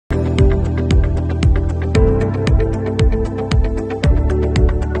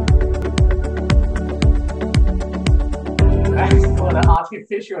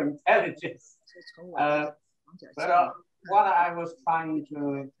artificial intelligence. But what I was trying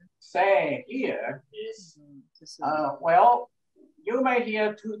to say here is, well, you may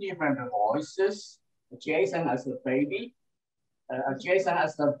hear two different voices. Jason as a baby, Jason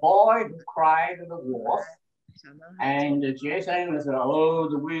as the boy who cried the wolf, and Jason as an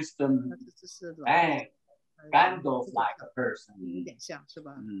old wisdom man, Gandalf-like a person.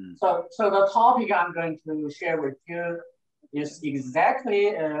 So the topic I'm going to share with you is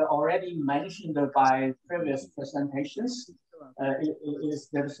exactly already mentioned by previous presentations.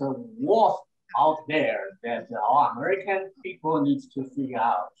 There's a wolf out there that our American people need to figure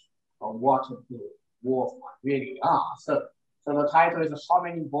out what the wolf really are. So the title is How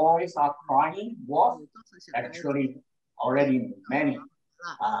Many Boys Are Crying Wolf? Actually, already many.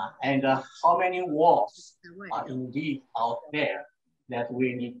 And how many wolves are indeed out there that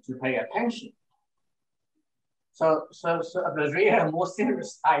we need to pay attention. So the real more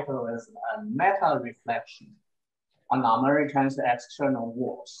serious title is a meta-reflection on Americans' external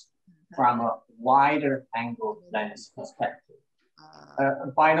wars from a wider angle lens perspective.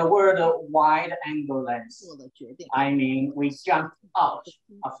 By the word wide angle lens, I mean we jump out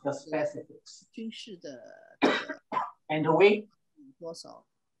of the specifics. And we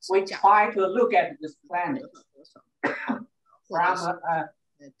try to look at this planet from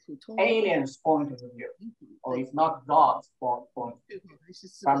an alien's point of view, or if not God's point of view,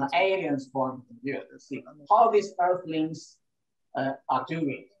 from an alien's point of view, to see how these earthlings are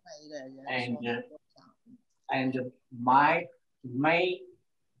doing. And my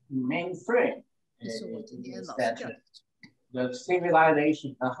main frame is that the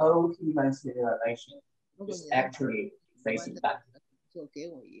civilization, the whole human civilization, is actually facing that.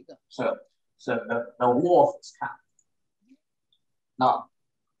 So the wolf is coming. Now,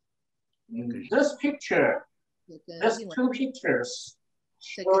 this picture, these two pictures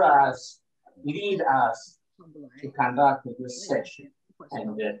lead us to conduct this session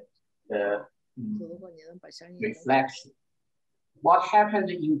and the reflection. What happened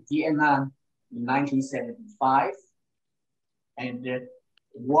in Vietnam in 1975 and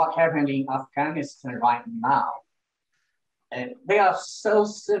what happened in Afghanistan right now. And they are so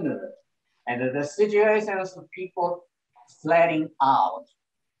similar. And the situations of people flooding out,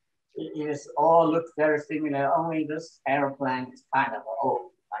 it all looks very similar, only this airplane is kind of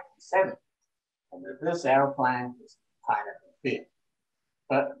old, 1970. And this airplane is kind of big.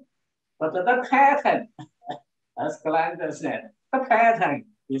 But the pattern, as Glenda said, the pattern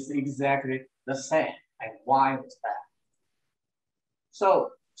is exactly the same. And why was that?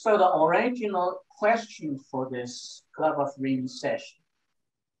 So the original question for this Club of Remy session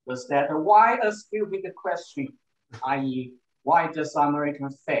was that why a stupid question, i.e., why does American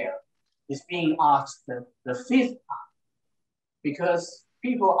fail, is being asked the fifth time. Because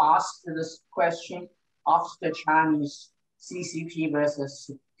people asked this question after the Chinese CCP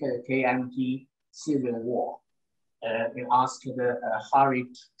versus KMT civil war. They asked the Harry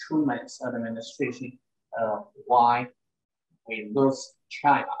Truman's administration why we lose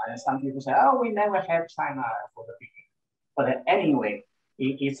China. And some people say, oh, we never had China for the beginning. But anyway,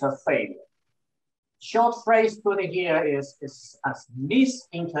 it's a failure. Short phrase put here is as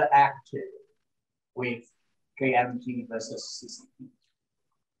misinteracted with KMT versus CCP.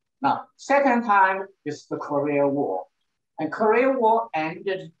 Now, second time is the Korea War. And Korea War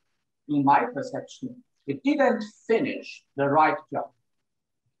ended, in my perception, it didn't finish the right job.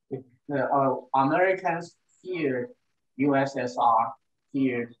 Americans feared USSR,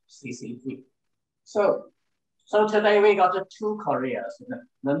 feared CCP. So today we got the two Koreas.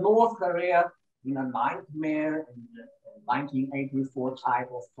 The North Korea in a nightmare in the 1984 type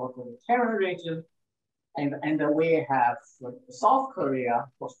of totalitarianism, and we have South Korea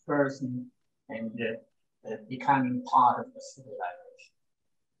was person and becoming part of the civilization.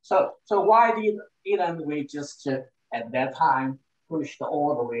 So why didn't we just at that time push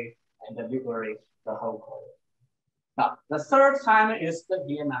all the way and liberate the whole Korea? Now, the third time is the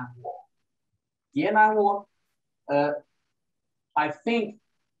Vietnam War. Vietnam War, I think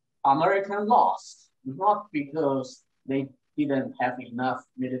American lost, not because they didn't have enough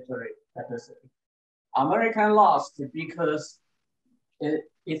military capacity. American lost because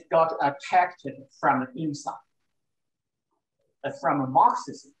it got attacked from the inside, from a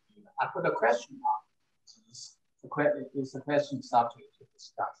Marxism. I put a question mark. It's a question subject to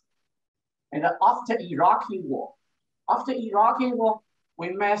discuss. And after Iraqi war, we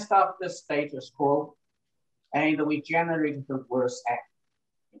messed up the status quo and we generated the worst act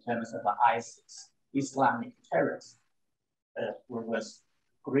in terms of the ISIS, Islamic terrorism, was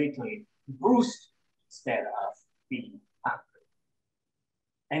greatly boosted instead of being conquered.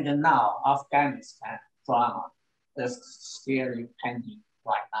 And then now Afghanistan drama is still pending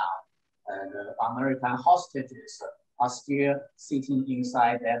right now. The American hostages are still sitting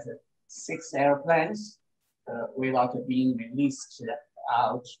inside that 6 airplanes without being released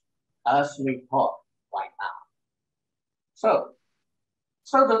out as report right now. So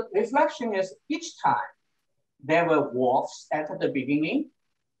the reflection is each time there were wars at the beginning,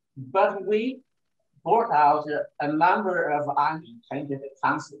 but we brought out a number of unintended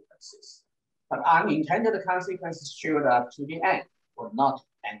consequences. But unintended consequences showed up to the end, or not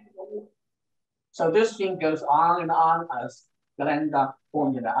end the war. So this thing goes on and on, as Glenda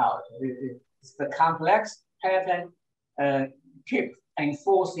pointed out. It's the complex pattern keeps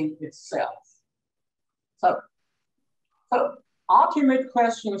enforcing itself. So ultimate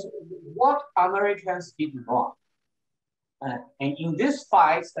question is what Americans did wrong. And in this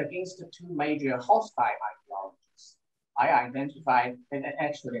fight against the two major hostile ideologies, I identified, and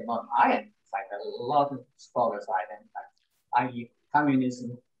actually not I identified, a lot of scholars identified, i.e.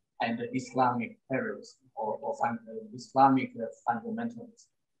 communism and Islamic terrorism or Islamic fundamentalism.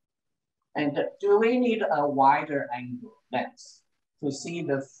 And do we need a wider angle lens to see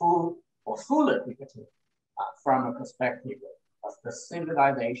the fuller picture from a perspective of the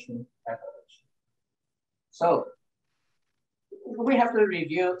civilization evolution? So we have to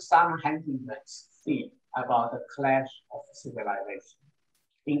review some Huntington's theme about the clash of civilization.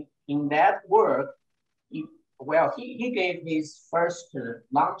 In that work, he gave his first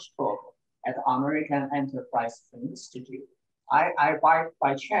launch talk at the American Enterprise Institute.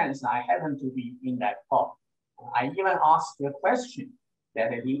 By chance, I happened to be in that talk. I even asked a question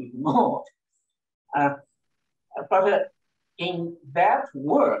that he ignored. But in that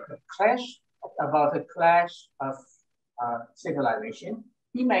work, about the clash of civilization,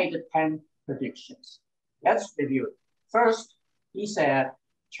 he made 10 predictions. Let's review. First, he said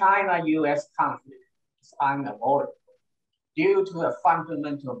China-US conflict is unavoidable due to a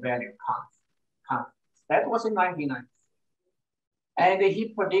fundamental value conflict. That was in 1993. And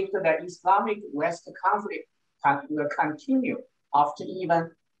he predicted that Islamic West conflict will continue after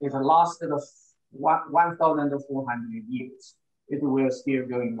even it lasted 1,400 years. It will still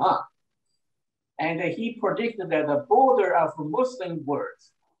going on. And he predicted that the border of Muslim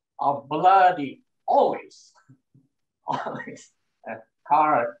worlds are bloody always. Always.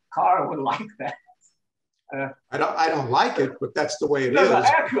 Carl would like that. I don't like it, but that's the way it is.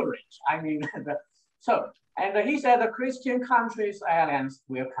 Accurate. I mean, and he said the Christian countries' alliance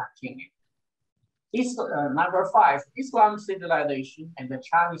will continue. Number 5, Islam civilization and the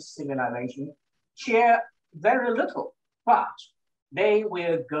Chinese civilization share very little, but they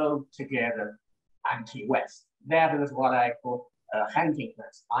will go together anti-West. That is what I call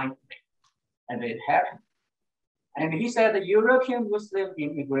Huntington's finding, and it happened. And he said the European Muslim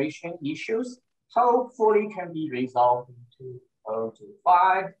immigration issues hopefully can be resolved in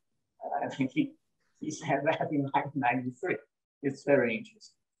 2025. I think he said that in 1993. It's very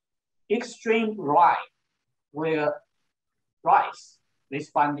interesting. Extreme right will rise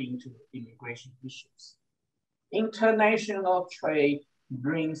responding to immigration issues. International trade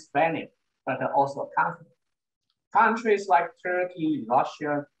brings benefit, but also conflict. Countries like Turkey,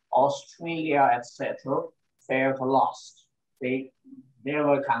 Russia, Australia, etc., felt lost. They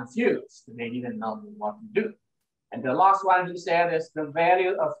were confused. They didn't know what to do. And the last one he said is the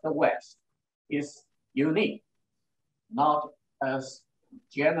value of the West is unique, not as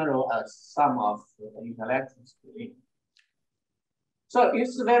general as some of the intellectuals believe. So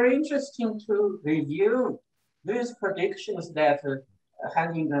it's very interesting to review these predictions that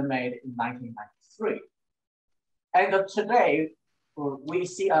Huntington made in 1993. And today, we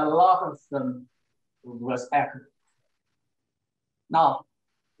see a lot of them was accurate. Now,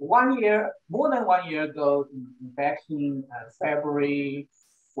 more than 1 year ago, back in February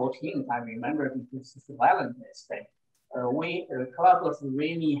 14th, I remember because it's Valentine's Day, the Club of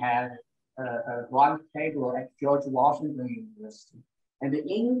Remy had a round table at George Washington University. And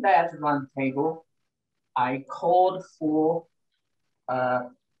in that round table, I called for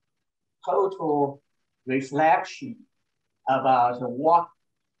total reflection about what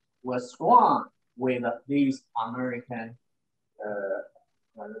was wrong with these American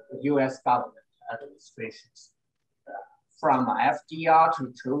US government administrations. From FDR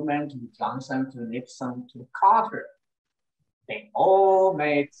to Truman to Johnson to Nixon to Carter, they all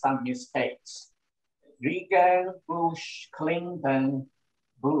made some mistakes. Reagan, Bush, Clinton,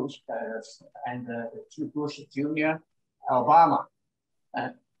 Bush, and Bush Jr., Obama,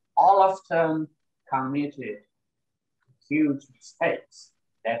 all of them committed huge mistakes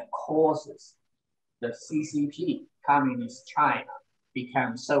that causes the CCP, Communist China,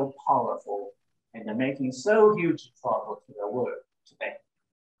 become so powerful and making so huge trouble to the world today.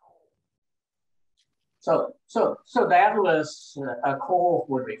 So that was a call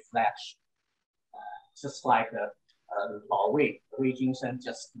for reflection, just like Wei Jingsheng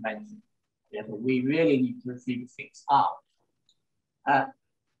just mentioned, that we really need to figure things out.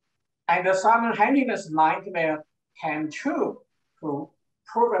 And the simultaneous nightmare came true,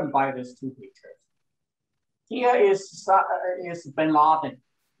 proven by these two pictures. Here is Bin Laden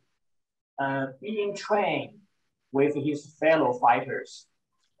being trained with his fellow fighters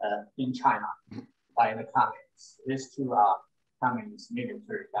in China by the communists. These two are communist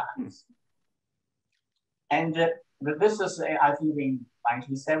military guys. And this is, I think, in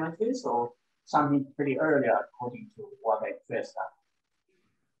 1970s or something pretty earlier, according to what I first done.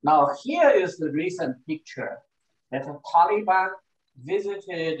 Now, here is the recent picture that the Taliban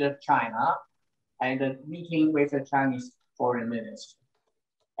visited China and meeting with the Chinese foreign minister.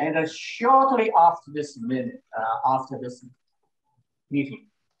 And shortly after this meeting,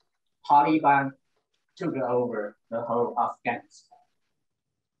 Taliban took over the whole Afghanistan.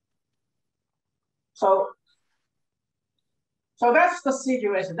 So that's the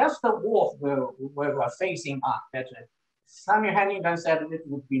situation. That's the war we're facing on. That Samuel Huntington said it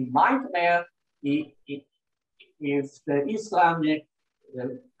would be nightmare if the Islamic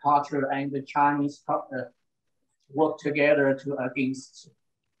culture and the Chinese work together against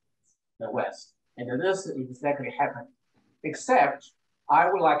the West. And this exactly happened. Except I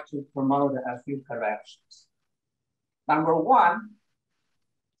would like to promote a few corrections. Number one,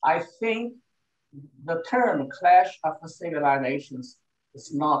 I think the term clash of the civilizations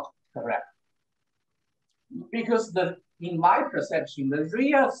is not correct. Because in my perception, the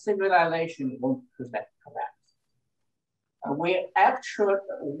real civilization won't collapse.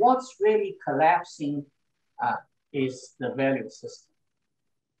 What's really collapsing is the value system.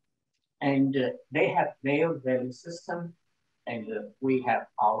 And they have their value system, and we have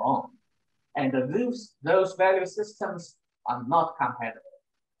our own. And those value systems are not compatible.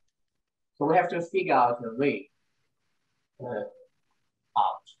 So we have to figure out a way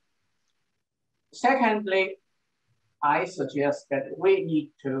out. Secondly, I suggest that we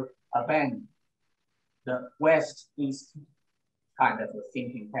need to abandon the West-East kind of a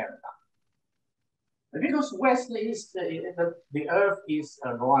thinking paradigm. Because West-East, the Earth is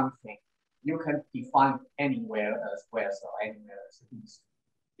a wrong thing. You can define anywhere as West or anywhere as East.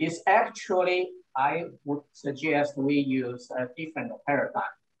 It's actually, I would suggest we use a different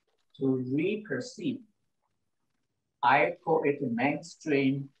paradigm to re-perceive. I call it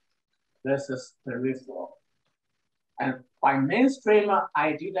mainstream versus peripheral. And by mainstream,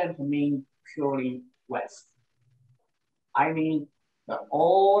 I didn't mean purely West. I mean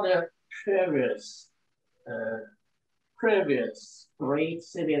all the previous great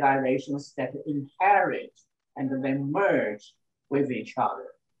civilizations that inherit and then merge with each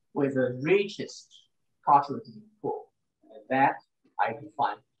other with the richest cultural pool. And that I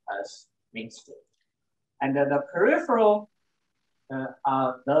define as mainstream. And the peripheral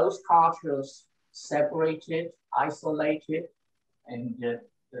are those cultures separated, isolated, and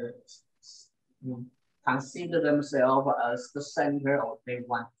consider themselves as the center, or they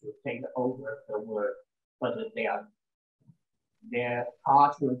want to take over the world, but their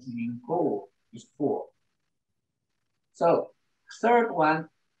cultural gene pool is poor. So third one,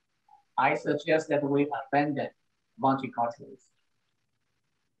 I suggest that we abandon multiculturalism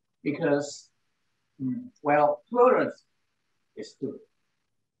because, well, pluralism is good.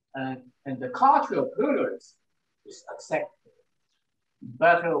 And the cultural pluralism is acceptable.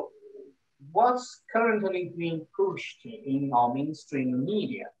 But what's currently being pushed in our mainstream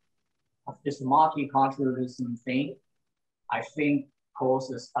media of this multiculturalism thing, I think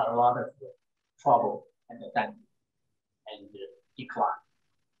causes a lot of trouble and damage and decline.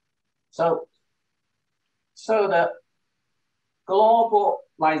 So the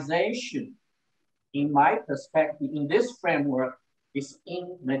globalization, in my perspective, in this framework, is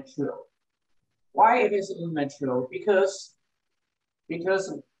immature. Why it is immature? Because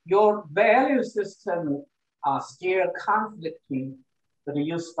your value system are still conflicting, but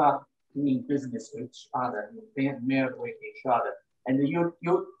you start doing business with each other, you marry with each other, and you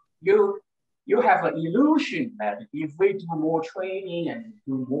have an illusion that if we do more trading and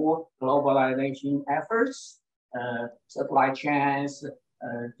do more globalization efforts, supply chains,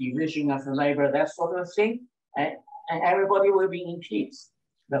 division of the labor, that sort of thing, and everybody will be in peace.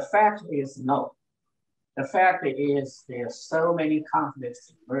 The fact is no. The fact is there are so many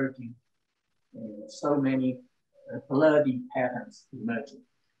conflicts emerging, so many bloody patterns emerging.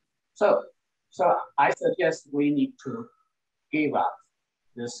 So I suggest we need to give up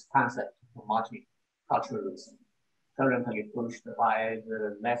this concept of multiculturalism, currently pushed by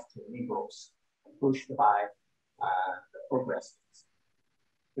the left liberals, pushed by the progressives.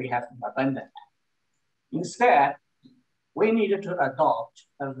 We have to abandon that. Instead, we need to adopt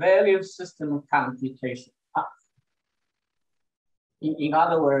a value system computation path. In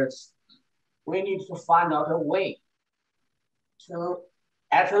other words, we need to find out a way to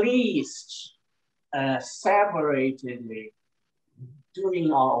at least separatedly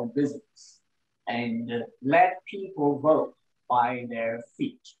doing our own business and let people vote by their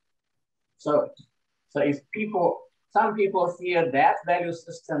feet. So if some people feel that value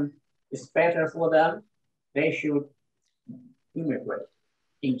system is better for them, they should immigrate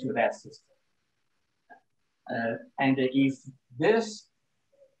into that system. And if this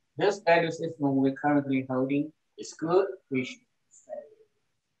value system we're currently holding is good, we should stay.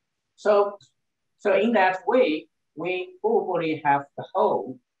 So in that way, we hopefully have the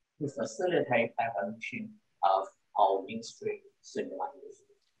hope to facilitate evolution of our mainstream civilization.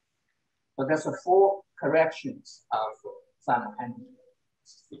 So that's the 4 corrections of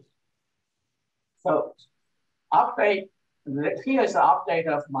simultaneity. So here is the update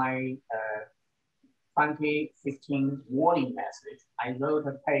of my 2015 warning message. I wrote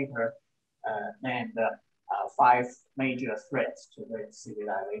a paper named 5 Major Threats to the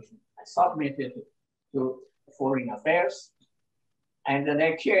Civilization. I submitted it to Foreign Affairs, and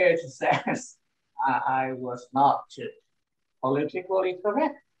the curate says I was not politically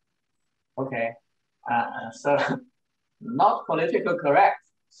correct. Okay, so not politically correct.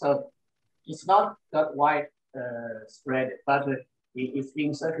 So it's not that widespread, but it's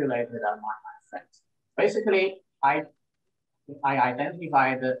being circulated among my friends. Basically, I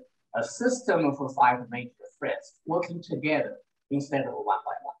identified a system of 5 major threats working together instead of one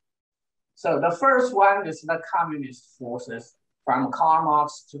by one. So the first one is the communist forces from Karl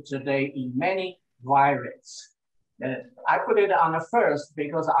Marx to today in many variants. I put it on the first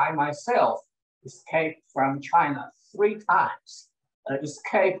because I myself escaped from China 3 times,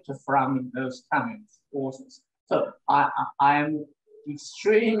 escaped from those communist forces. So I'm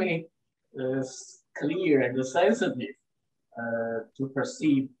extremely clear and sensitive to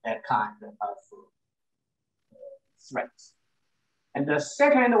perceive that kind of threats. And the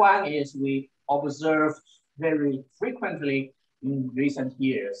second one is we observed very frequently in recent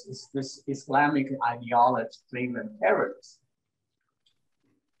years is this Islamic ideology-driven terrorism.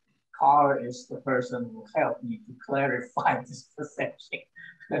 Carl is the person who helped me to clarify this perception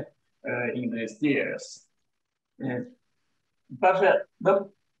in these years. But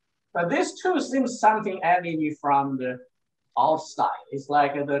these two seem something enemy from the outside. It's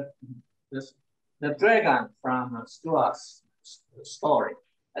like the dragon from Stuart's story,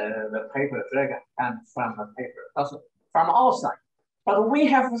 the paper dragon comes from the paper, also from outside. But we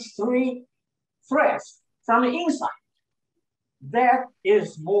have 3 threats from the inside. That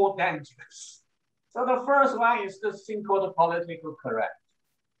is more dangerous. So the first one is this thing called political correct.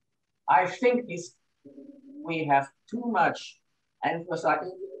 I think we have too much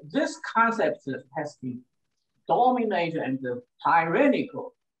emphasis. This concept has been dominated and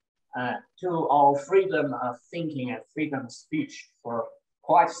tyrannical to our freedom of thinking and freedom of speech for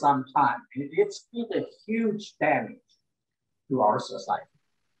quite some time. It's been a huge damage to our society.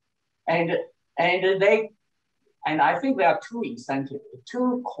 And I think there are 2 incentives,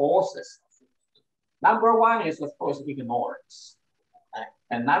 2 causes. Number 1 is, of course, ignorance.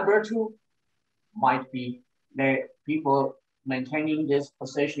 And number 2 might be the people maintaining these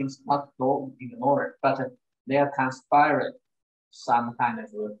positions not go ignorant, but they are conspiring some kind of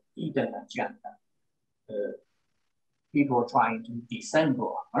hidden agenda. People trying to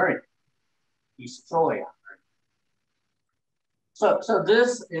disassemble America, destroy America. So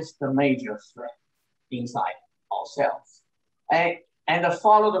this is the major threat inside ourselves. And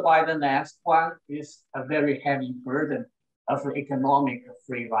followed by the next one is a very heavy burden of economic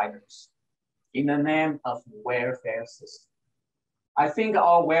free riders in the name of welfare system. I think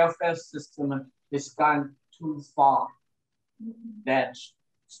our welfare system is gone too far. That's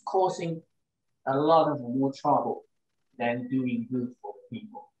causing a lot of more trouble than doing good for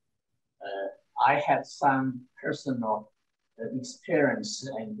people. I had some personal experience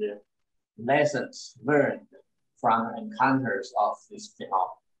and lessons learned from encounters of this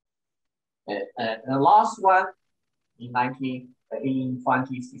phenomenon. The last one in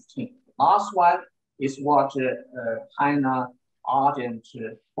 2015. Last one is what Hannah Arendt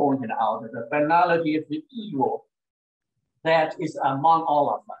pointed out, the banality of the evil that is among all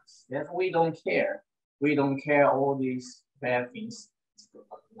of us. That we don't care. We don't care all these bad things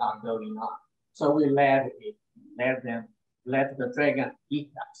are going on. So we let them let the dragon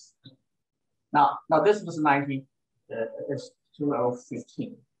eat us. Now this was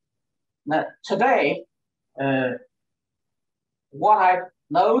 2015. Now today, what I've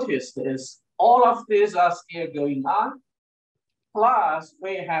noticed is all of these are still going on. Plus,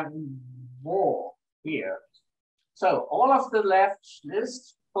 we have more here. So all of the left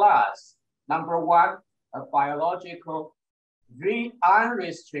list plus number one, a biological,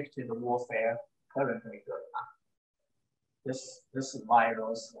 unrestricted warfare currently going on. This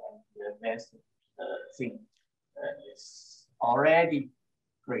virus and this thing is already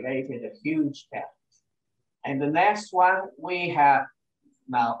created a huge challenge. And the next one, we have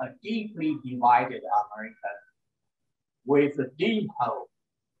now a deeply divided America with a deep hope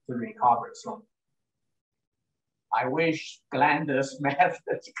to recover soon. I wish Glander's method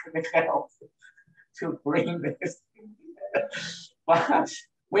could help to bring this, but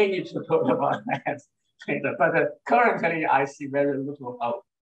we need to talk about that later. But currently, I see very little hope.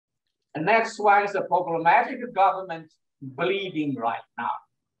 The next one is the problematic government bleeding right now.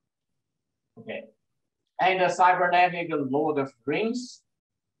 Okay, and the cybernetic Lord of Rings,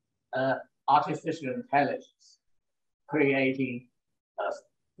 artificial intelligence, creating a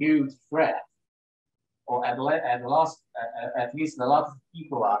huge threat, or at least a lot of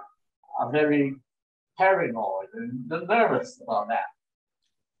people are very paranoid and nervous about that.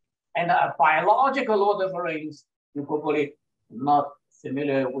 And a biological Lord of the Rings, you're probably not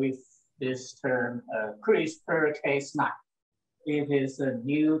familiar with this term, CRISPR-Cas9. It is a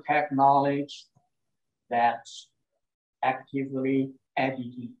new technology that actively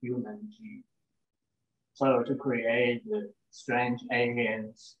editing human gene. So to create the strange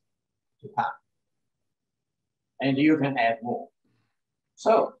aliens to come. And you can add more.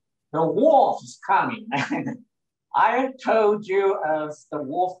 So the wolf is coming. I told you as the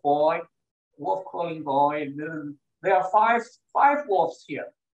wolf calling boy, there are five wolves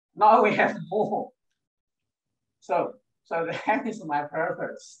here. Now we have more. So that is my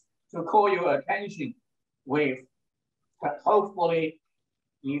purpose, to call your attention with, hopefully,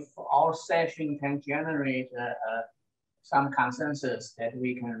 if our session can generate some consensus, that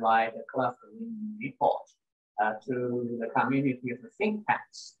we can write a cluster report to the community of the think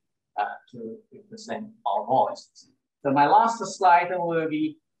tanks to represent our voices. So my last slide will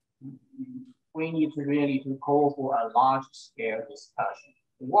be, we need to really call for a large scale discussion.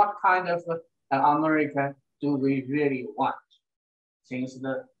 What kind of America do we really want? Since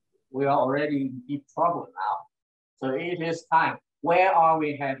we are already in deep trouble now. So it is time. Where are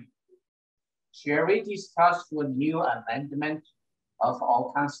we heading? Shall we discuss a new amendment of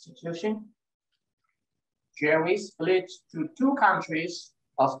our constitution? Shall we split to two countries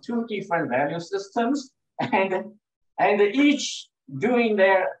of two different value systems and each doing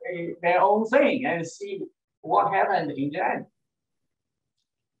their own thing and see what happened in the end?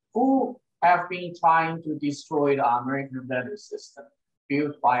 Who have been trying to destroy the American value system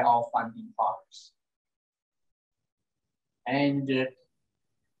built by our founding fathers? And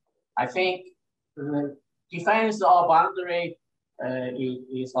I think the defense of boundary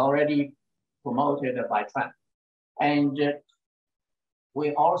is already promoted by Trump. And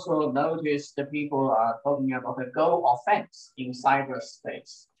we also noticed that people are talking about the go offense in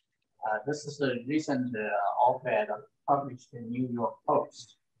cyberspace. This is a recent op-ed published in New York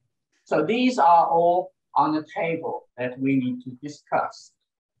Post. So these are all on the table that we need to discuss.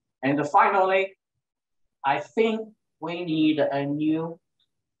 And finally, I think we need a new,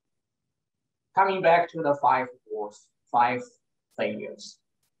 coming back to the 5 wars, 5 failures.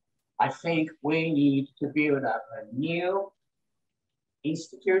 I think we need to build up a new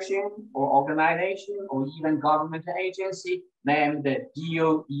institution or organization or even government agency named the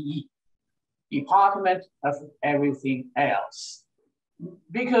DOE, Department of Everything Else.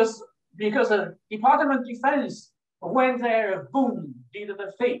 Because the Department of Defense went there, boom, did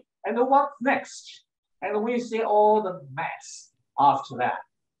the thing. And what next? And we see all the mess after that.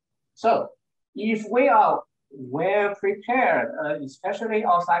 So if we are well prepared, especially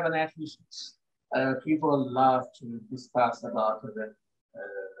our cyberneticians, people love to discuss about the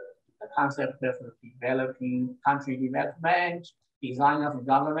concept of developing country development, design of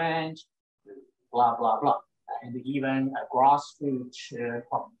government, blah, blah, blah. And even grassroots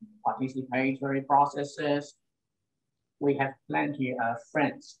participatory processes. We have plenty of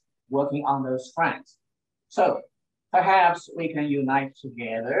friends working on those fronts. So perhaps we can unite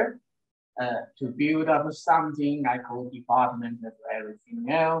together to build up something I call Department of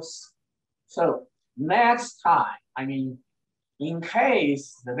Everything Else. So next time, I mean, in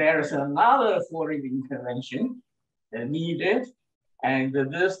case there is another foreign intervention needed, and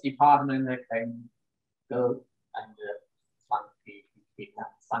this department can go and it can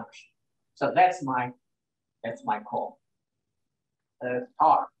function. So that's my call.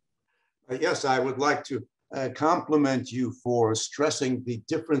 Art. Yes, I would like to compliment you for stressing the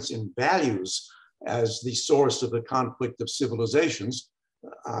difference in values as the source of the conflict of civilizations,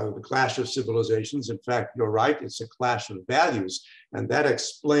 the clash of civilizations. In fact, you're right, it's a clash of values, and that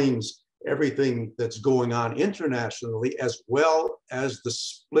explains everything that's going on internationally as well as the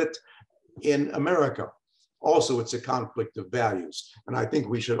split in America. Also, it's a conflict of values. And I think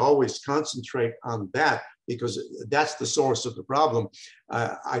we should always concentrate on that because that's the source of the problem.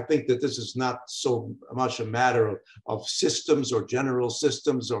 I think that this is not so much a matter of systems or general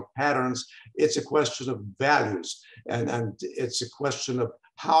systems or patterns. It's a question of values. And it's a question of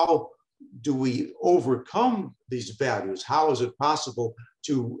how do we overcome these values? How is it possible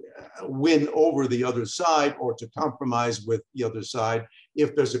to win over the other side or to compromise with the other side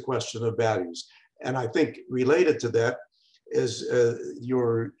if there's a question of values? And I think related to that is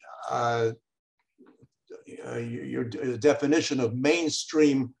your definition of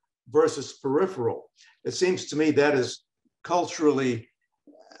mainstream versus peripheral. It seems to me that is culturally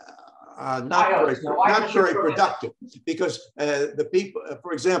not very productive, because the people,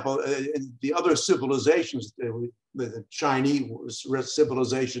 for example, in the other civilizations, the Chinese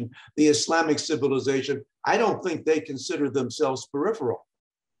civilization, the Islamic civilization, I don't think they consider themselves peripheral.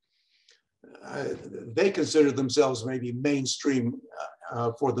 They consider themselves maybe mainstream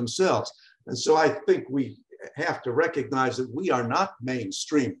for themselves. And so I think we have to recognize that we are not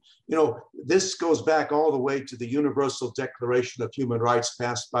mainstream. You know, this goes back all the way to the Universal Declaration of Human Rights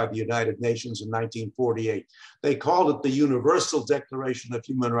passed by the United Nations in 1948. They called it the Universal Declaration of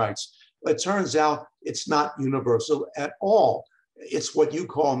Human Rights. It turns out it's not universal at all. It's what you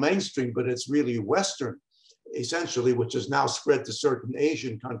call mainstream, but it's really Western, essentially, which is now spread to certain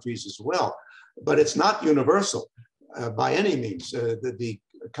Asian countries as well. But it's not universal by any means. The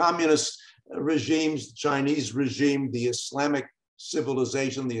communist regimes, the Chinese regime, the Islamic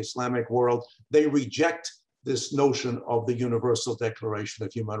civilization, the Islamic world, they reject this notion of the Universal Declaration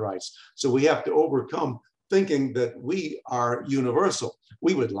of Human Rights. So we have to overcome thinking that we are universal.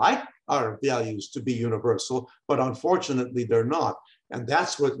 We would like our values to be universal, but unfortunately they're not. And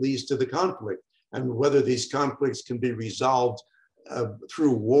that's what leads to the conflict. And whether these conflicts can be resolved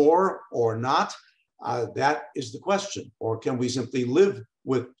through war or not, that is the question. Or can we simply live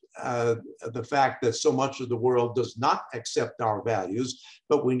with the fact that so much of the world does not accept our values,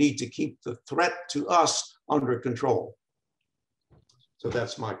 but we need to keep the threat to us under control. So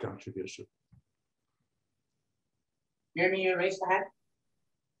that's my contribution. Remy, you raised the hand.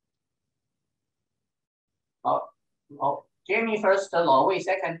 Jamie first, Wei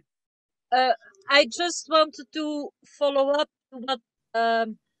second. I just wanted to follow up to what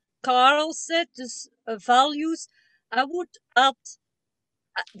Carl said, this values. I would add,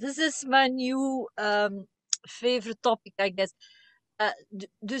 this is my new favorite topic, I guess.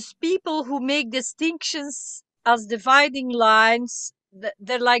 These people who make distinctions as dividing lines,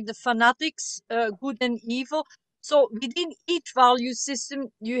 they're like the fanatics, good and evil. So within each value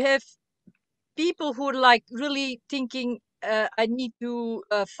system, you have people who are like really thinking, I need to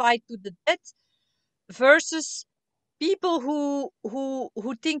fight to the death, versus people who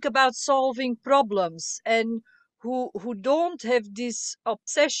think about solving problems and who don't have this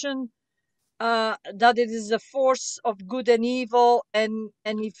obsession that it is a force of good and evil, and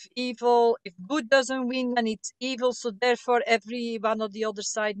if good doesn't win, then it's evil, so therefore everyone on the other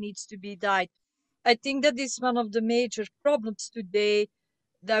side needs to be died. I think that is one of the major problems today,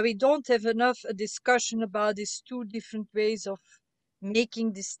 that we don't have enough a discussion about these two different ways of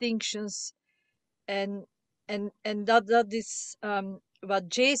making distinctions, and that is what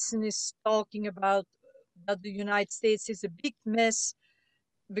Jason is talking about, that the United States is a big mess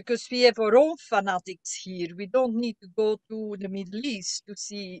because we have our own fanatics here. We don't need to go to the Middle East to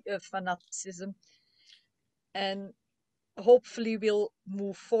see fanaticism, and hopefully we'll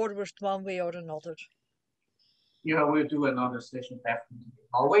move forward one way or another. Yeah, we'll do another session definitely.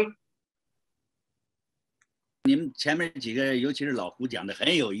 Wei. 你们前面几个，尤其是老胡讲的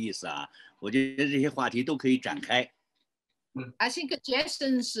很有意思啊，我觉得这些话题都可以展开。I think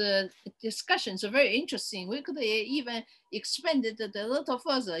Jason's discussions are very interesting. We could even expand it a little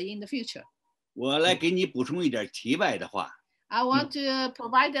further in the future. 我来给你补充一点题外的话。I want to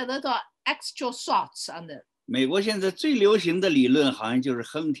provide a little extra thoughts on it. 美国现在最流行的理论好像就是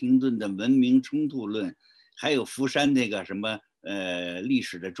亨廷顿的文明冲突论，还有福山那个什么历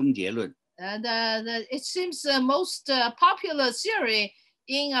史的终结论。And it seems the most popular theory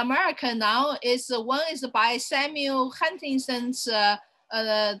in America now is one is by Samuel Huntington's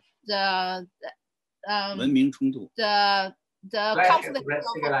文明冲突。the the conflict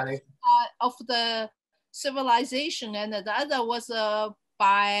of the civilization, and the other was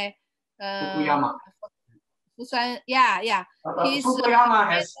by Fukuyama. Yeah.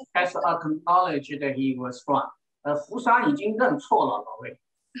 Fukuyama has acknowledged that he was wrong. 福山已经认错了，老魏。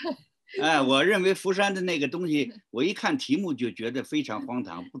我认为福山的那个东西，我一看题目就觉得非常荒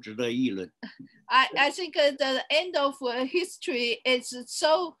唐，不值得议论。I think the end of history is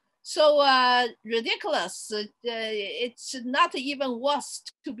so ridiculous. It's not even worth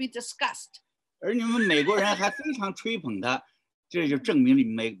to be discussed. 而你们美国人还非常吹捧他，这就证明你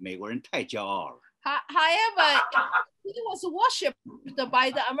们美国人太骄傲了。However, he was worshipped by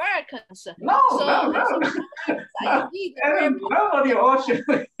the Americans. No. Nobody worshipped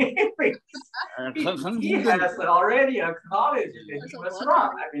him. He has already acknowledged that he was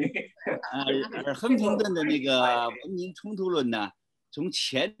wrong. I mean. 而亨廷顿的那个文明冲突论呢，从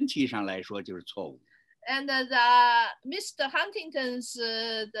前提上来说就是错误。And Mr. Huntington's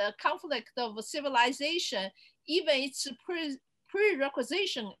the conflict of civilization, even its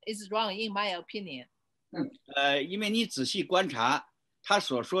prerequisition is wrong, in my opinion. 因为你仔细观察他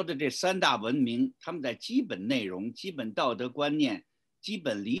所说的这3大文明，他们在基本内容、基本道德观念、基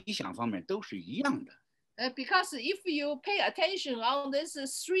本理想方面都是一样的。Because if you pay attention on these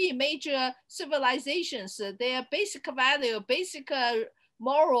 3 major civilizations, their basic value, basic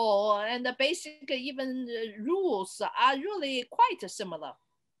moral, and the basic even rules are really quite similar.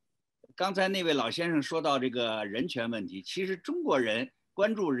 刚才那位老先生说到这个人权问题，其实中国人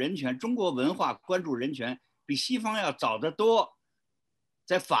关注人权，中国文化关注人权比西方要早得多，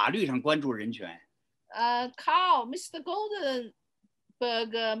在法律上关注人权。Mr. Goldenberg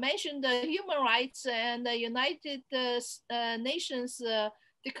mentioned the human rights and the United Nations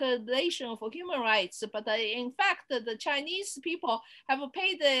Declaration for Human Rights, but in fact, the Chinese people have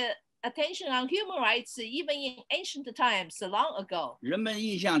paid attention on human rights even in ancient times, long ago. 人们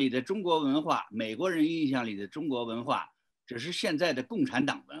印象里的中国文化，美国人印象里的中国文化，只是现在的共产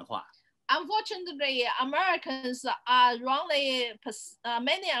党文化。Unfortunately, Americans are wrongly,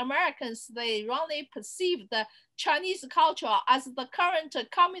 many Americans, they wrongly perceive the Chinese culture as the current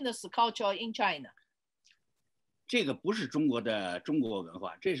communist culture in China. 这个不是中国的中国文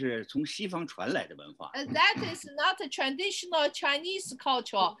化，这是从西方传来的文化。That is not a traditional Chinese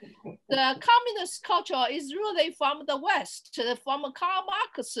culture. The communist culture is really from the West, from Karl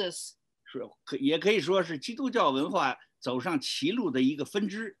Marx's. 也可以说是基督教文化走上歧路的一个分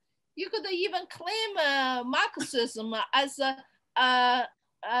支。You could even claim Marxism as a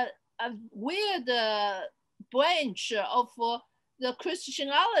weird branch of the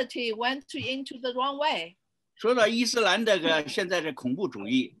Christianity went into the wrong way. 说到伊斯兰这个现在这恐怖主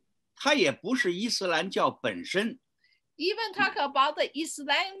义，它也不是伊斯兰教本身。Even talk about the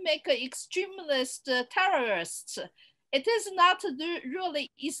Islamic extremist terrorists, it is not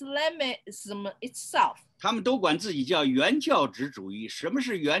really Islamism itself. 他们都管自己叫原教旨主义。什么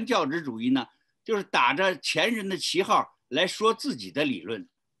是原教旨主义呢？就是打着前人的旗号来说自己的理论。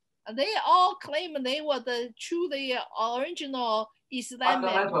They all claim they were the truly original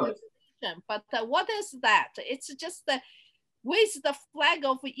Islamic religion, but what is that? It's just with the flag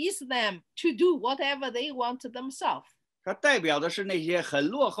of Islam to do whatever they want themselves. 它代表的是那些很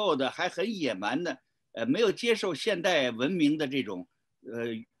落后的、还很野蛮的，没有接受现代文明的这种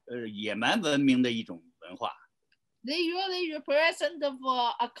野蛮文明的一种文化。They really represent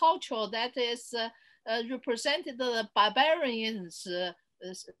a culture that is represented the barbarians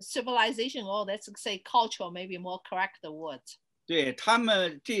civilization, or let's say culture, maybe more correct the word. 对他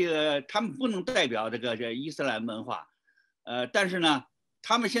们他们不能代表这个伊斯兰文化，但是呢，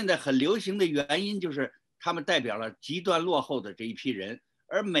他们现在很流行的原因就是他们代表了极端落后的这一批人，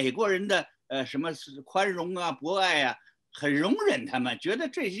而美国人的什么宽容啊、博爱啊，很容忍他们，觉得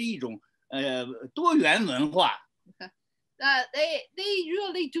这是一种多元文化。They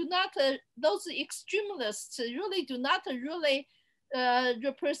really do not, those extremists really do not really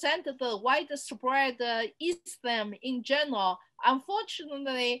represent the widespread Islam in general.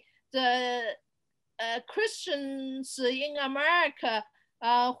 Unfortunately, the Christians in America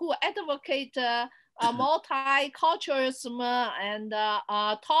who advocate multiculturalism and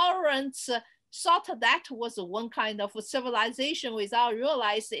tolerance thought that was one kind of civilization without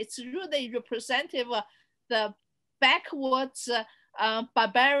realizing it's really representative of the backwards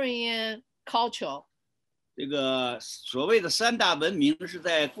barbarian culture. 这个所谓的3大文明是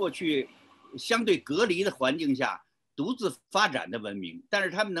在过去相对隔离的环境下独自发展的文明，但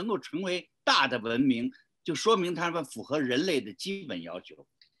是他们能够成为大的文明，就说明他们符合人类的基本要求。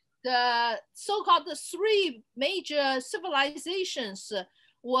The so-called 3 major civilizations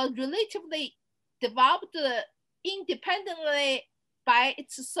were relatively developed independently by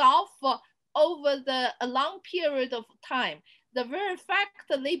itself over a long period of time. The very fact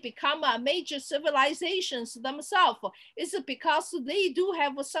that they become major civilizations themselves is because they do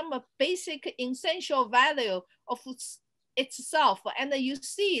have some basic essential value of itself. And you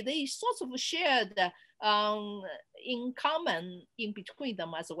see they sort of shared in common in between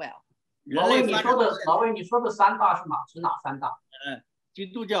them as well. 老魏，你说的三大是哪三大？基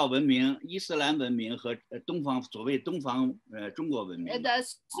督教文明、伊斯兰文明和东方所谓东方中国文明。The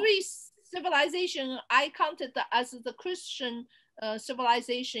three civilization I counted as the Christian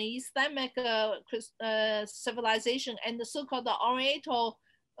civilization, Islamic civilization, and the so-called Oriental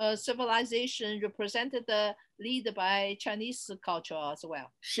civilization represented lead by Chinese culture as well.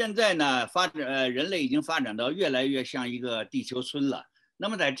 现在呢，人类已经发展到越来越像一个地球村了。那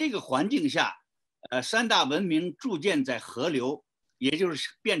么在这个环境下，三大文明逐渐在合流，也就是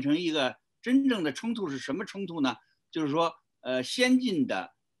变成一个真正的冲突是什么冲突呢？就是说，先进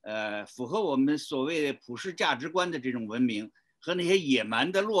的，符合我们所谓普世价值观的这种文明和那些野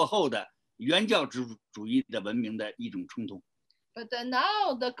蛮的、落后的原教旨主义的文明的一种冲突。But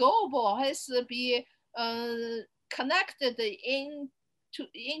now the global has to be connected into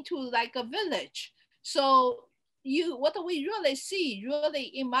like a village. So what we really see, really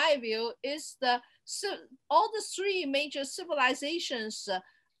in my view, is all the three major civilizations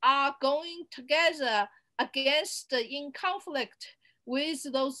are going together against in conflict with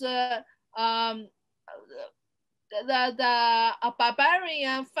those the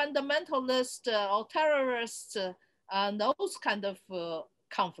barbarian fundamentalist or terrorists those kind of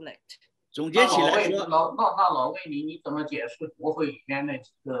conflict. 总结起来说，那老魏你怎么解释国会里面那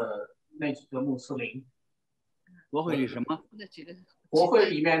几个穆斯林？国会里什么？国会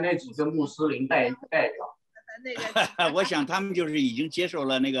里面那几个穆斯林代表。我想他们就是已经接受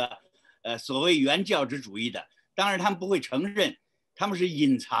了那个所谓原教旨主义的，当然他们不会承认，他们是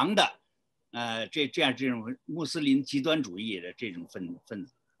隐藏的这种穆斯林极端主义的这种分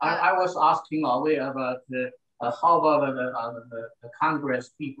子。I was asking Wei about how about the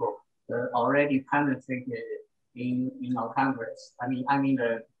Congress people already penetrated in our Congress. I mean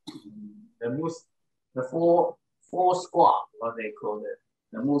the four squad, what they call it,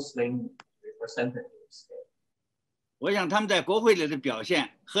 the Muslim representatives. 我想他们在国会里的表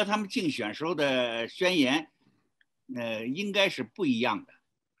现和他们竞选时候的宣言，应该是不一样的。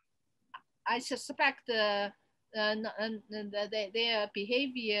I suspect their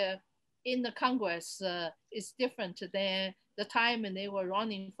behavior in the Congress is different than the time when they were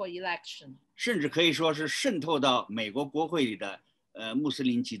running for election. 甚至可以说是渗透到美国国会里的穆斯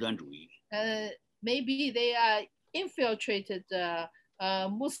林极端主义。Maybe they are infiltrated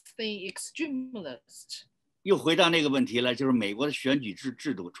Muslim extremists. 又回到那个问题了，就是美国的选举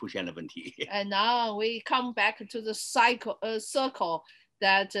制度出现了问题。And now we come back to the circle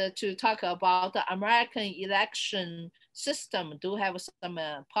that to talk about the American election system do have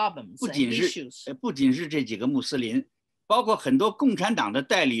some problems and issues. 不仅是这几个穆斯林，包括很多共产党的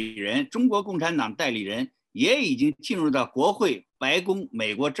代理人，中国共产党代理人也已经进入到国会、白宫、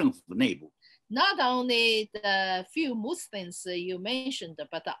美国政府内部。Not only the few Muslims you mentioned,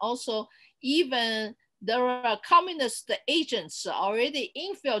 but also even there are communist agents already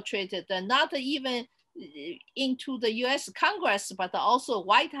infiltrated, not even into the US Congress, but also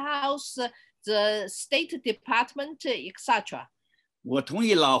White House, the State Department, etc. 我同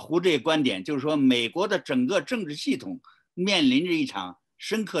意老胡这个观点，就是说美国的整个政治系统面临着一场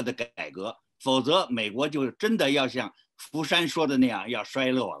深刻的改革，否则美国就真的要像福山说的那样要衰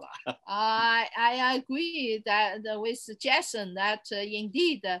落了。I agree that with Jason that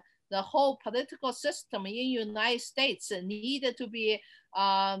indeed the whole political system in United States needed to be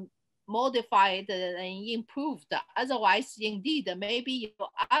modified and improved. Otherwise, indeed, maybe you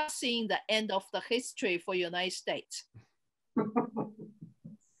are seeing the end of the history for United States.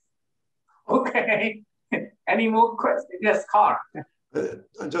 Okay. Any more questions? Yes, Carl.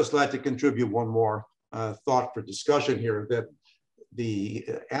 I'd just like to contribute one more thought for discussion here, that the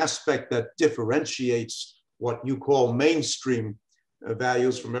aspect that differentiates what you call mainstream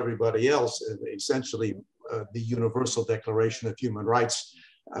values from everybody else, essentially the Universal Declaration of Human Rights,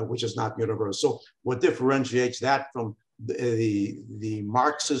 which is not universal. What differentiates that from the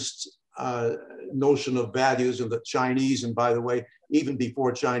Marxist notion of values and the Chinese, and by the way, even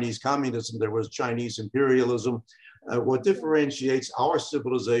before Chinese communism, there was Chinese imperialism. What differentiates our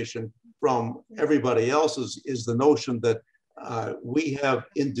civilization from everybody else's is the notion that we have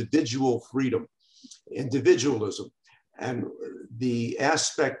individual freedom, individualism. And the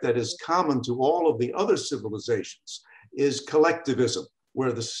aspect that is common to all of the other civilizations is collectivism.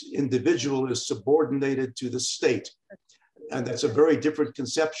 where the individual is subordinated to the state. And that's a very different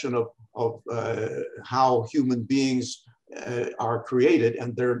conception of how human beings are created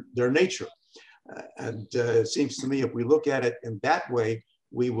and their nature. And it seems to me if we look at it in that way,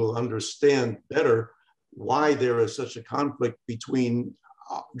 we will understand better why there is such a conflict between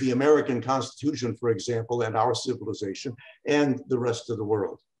the American Constitution, for example, and our civilization and the rest of the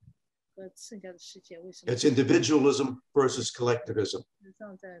world. It's individualism versus collectivism.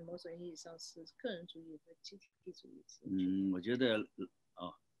 我觉得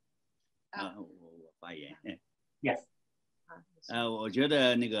我发言。Yes. 我觉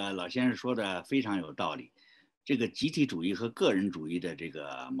得那个老先生说的非常有道理。这个集体主义和个人主义的这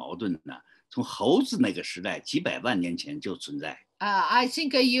个矛盾呢，从猴子那个时代几百万年前就存在。I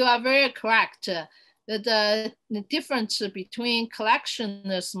think you are very correct. The difference between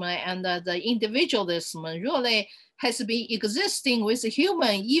collectionism and the individualism really has been existing with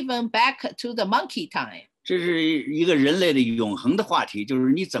human even back to the monkey time. 这是一个人类的永恒的话题，就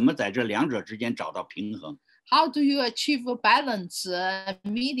是你怎么在这两者之间找到平衡。How do you achieve a balance, a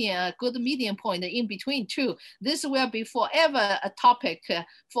good medium point in between two? This will be forever a topic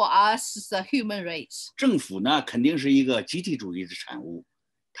for us, the human race. 政府呢，肯定是一个集体主义的产物，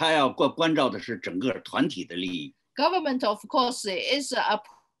它要关照的是整个团体的利益。Government, of course, is a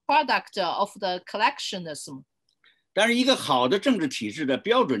product of the collectionism. 但是一个好的政治体制的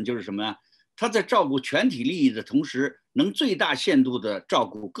标准就是什么呢？它在照顾全体利益的同时，能最大限度的照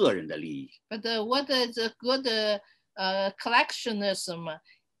顾个人的利益。But what is a good collectionism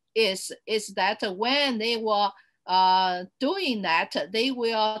is that when they were doing that, they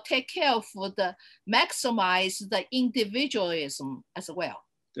will take care of the maximize the individualism as well.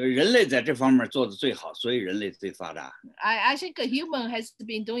 人类在这方面做的最好，所以人类最发达。I think a human has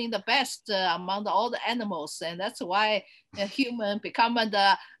been doing the best among all the animals, and that's why a human become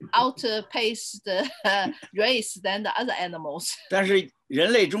the outpaced race than the other animals. 但是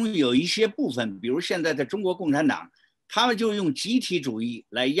人类中有一些部分，比如现在的中国共产党，他们就用集体主义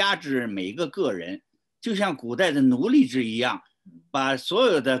来压制每一个个人，就像古代的奴隶制一样，把所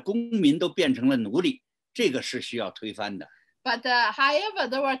有的公民都变成了奴隶，这个是需要推翻的。But however,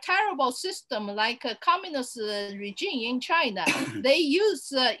 there were terrible systems like a communist regime in China. They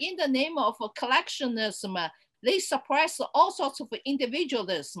use, in the name of collectionism, they suppress all sorts of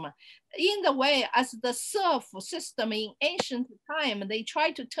individualism. In the way as the serf system in ancient time, they try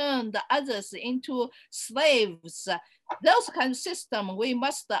to turn the others into slaves. Those kind of system, we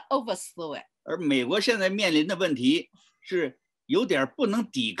must overthrow it. 而美国现在面临的问题是有点不能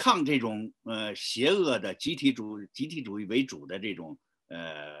抵抗这种邪恶的集体主义为主的这种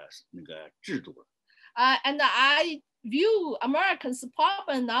那个制度。And I view Americans'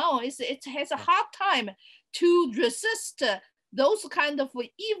 problem now is it has a hard time to resist those kind of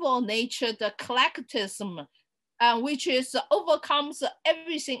evil-natured collectivism, which is overcomes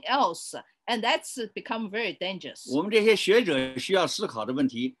everything else, and that's become very dangerous. 我们这些学者需要思考的问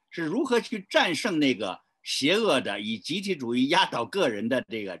题是如何去战胜那个邪恶的以集体主义压倒个人的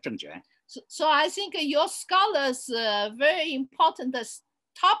这个政权。So I think your scholars very important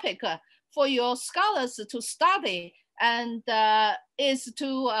topic for your scholars to study and is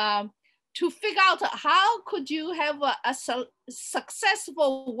to figure out how could you have a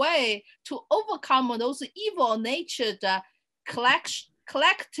successful way to overcome those evil-natured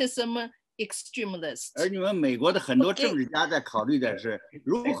collectivism extremists. 而你们美国的很多政治家在考虑的是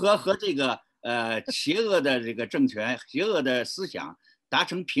如何和这个邪恶的这个政权、邪恶的思想达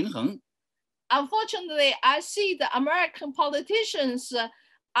成平衡。Unfortunately, I see the American politicians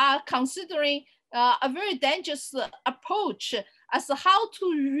are considering a very dangerous approach as how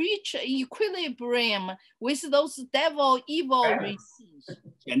to reach equilibrium with those evil regimes.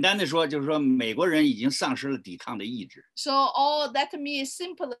 简单的说，就是说美国人已经丧失了抵抗的意志。So all let me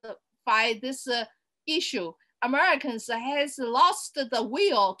simplify this issue. Americans has lost the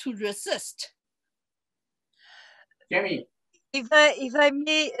will to resist. Remy. If I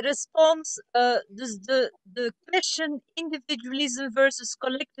may respond, the question individualism versus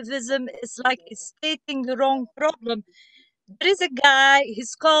collectivism is like stating the wrong problem. There is a guy,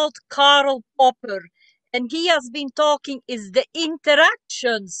 he's called Karl Popper, and he has been talking is the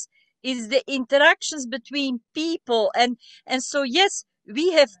interactions between people, and so yes,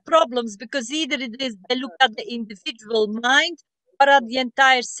 we have problems because either it is they look at the individual mind or at the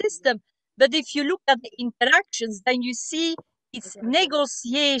entire system. But if you look at the interactions, then you see it's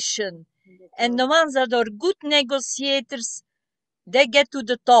negotiation. And the ones that are good negotiators, they get to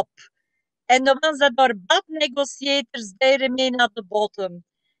the top. And the ones that are bad negotiators, they remain at the bottom.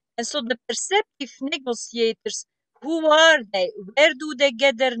 And so the perceptive negotiators Who are they? Where do they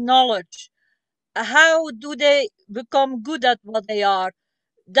get their knowledge? How do they become good at what they are?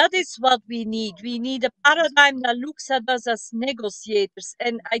 That is what we need. We need a paradigm that looks at us as negotiators.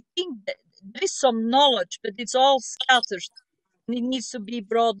 And I think that there is some knowledge, but it's all scattered. And it needs to be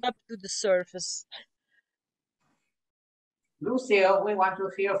brought up to the surface. Lucille, we want to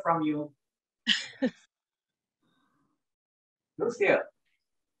hear from you. Lucille.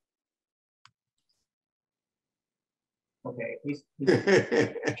 Okay,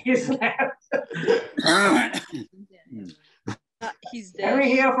 he's left. He's Can there. we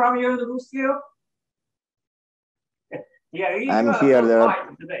hear from you, Lucille? Yeah, I'm here.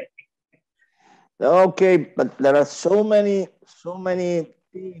 Today. Okay, but there are so many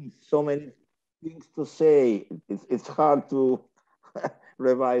things to say. It's hard to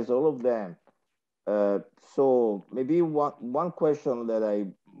revise all of them. So maybe one question that I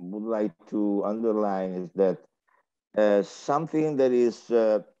would like to underline is that something that is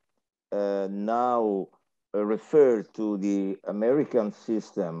now referred to the American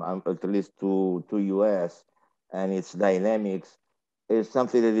system, at least to US and its dynamics, is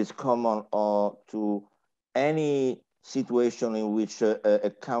something that is common to any situation in which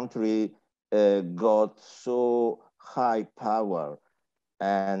a country got so high power.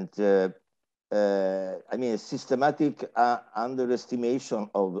 And I mean, a systematic underestimation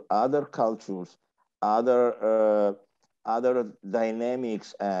of other cultures, other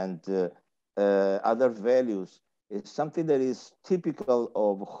dynamics, and other values is something that is typical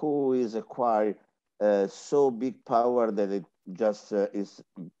of who is acquired so big power that it just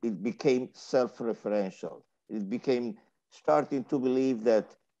it became self-referential. It became starting to believe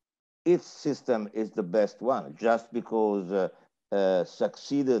that its system is the best one just because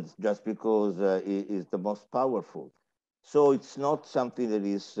succeeded, just because it is the most powerful. So it's not something that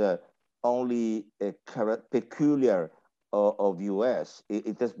is only peculiar of US.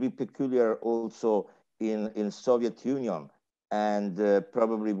 It has been peculiar also in Soviet Union, and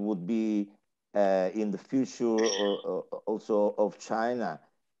probably would be in the future also of China.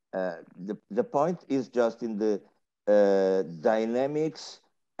 The point is just in the dynamics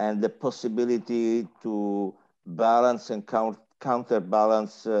and the possibility to balance and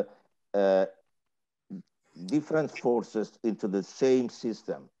counterbalance different forces into the same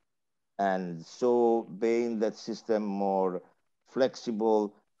system. And so being that system more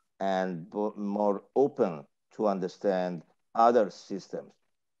flexible and more open to understand other systems.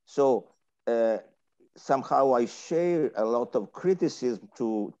 So somehow I share a lot of criticism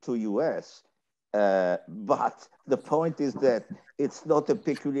to US, but the point is that it's not a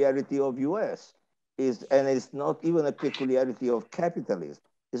peculiarity of US, and it's not even a peculiarity of capitalism.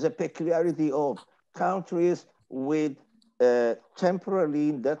 It's a peculiarity of countries with temporarily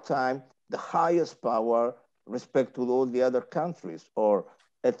in that time the highest power respect to all the other countries, or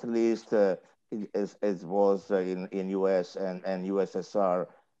at least as was in US and USSR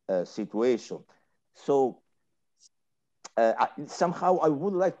situation. So somehow I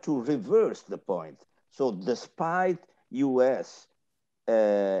would like to reverse the point. So despite US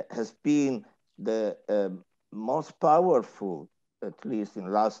has been the most powerful, at least in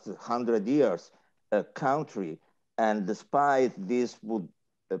the last 100 years, country, and despite this would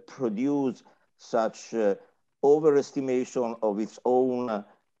produce such overestimation of its own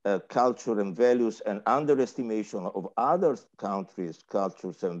culture and values and underestimation of other countries'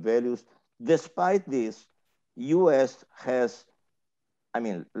 cultures and values, despite this, US has, I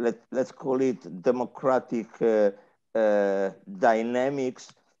mean, let's call it democratic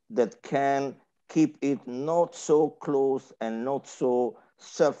dynamics that can keep it not so close and not so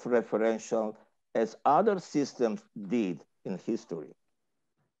self-referential as other systems did in history.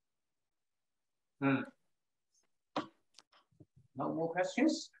 No more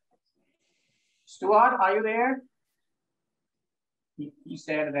questions? Stuart, are you there? He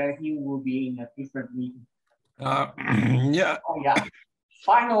said that he will be in a different meeting. Yeah. Oh, yeah.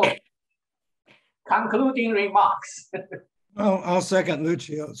 Final concluding remarks. I'll second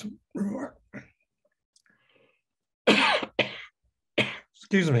Lucio's remark.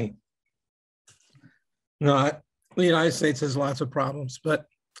 Excuse me. No, the United States has lots of problems, but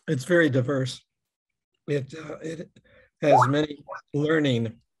it's very diverse. It has many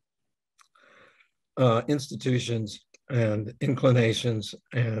learning institutions and inclinations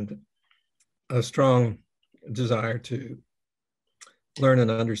and a strong desire to learn and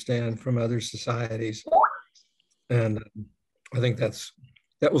understand from other societies. And I think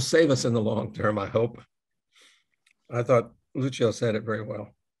that will save us in the long term, I hope. I thought Lucio said it very well.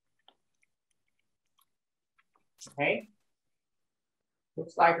 Okay.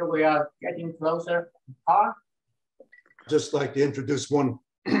 Looks like we are getting closer. just like to introduce one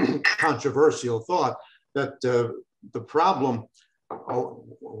controversial thought that the problem,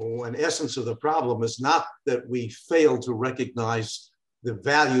 an essence of the problem is not that we fail to recognize the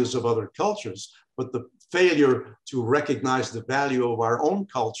values of other cultures, but the failure to recognize the value of our own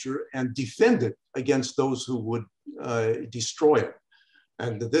culture and defend it against those who would destroy it.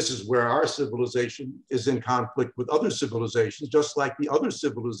 And this is where our civilization is in conflict with other civilizations, just like the other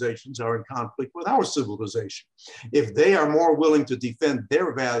civilizations are in conflict with our civilization. If they are more willing to defend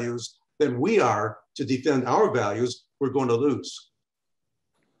their values than we are to defend our values, we're going to lose.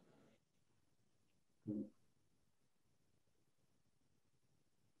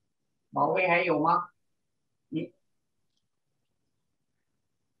 某位还有吗？你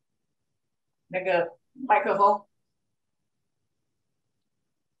那个麦克风。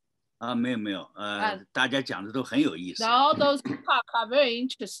没有，大家讲的都很有意思。All those talks are very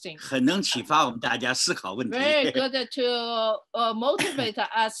interesting. 很能启发我们大家思考问题。Very good to motivate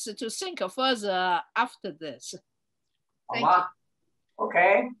us to think further after this. 好吧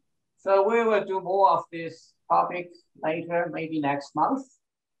Okay, so we will do more of this topic later, maybe next month.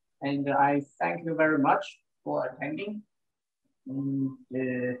 And I thank you very much for attending. And,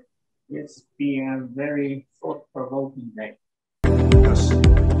 it's been a very thought-provoking day.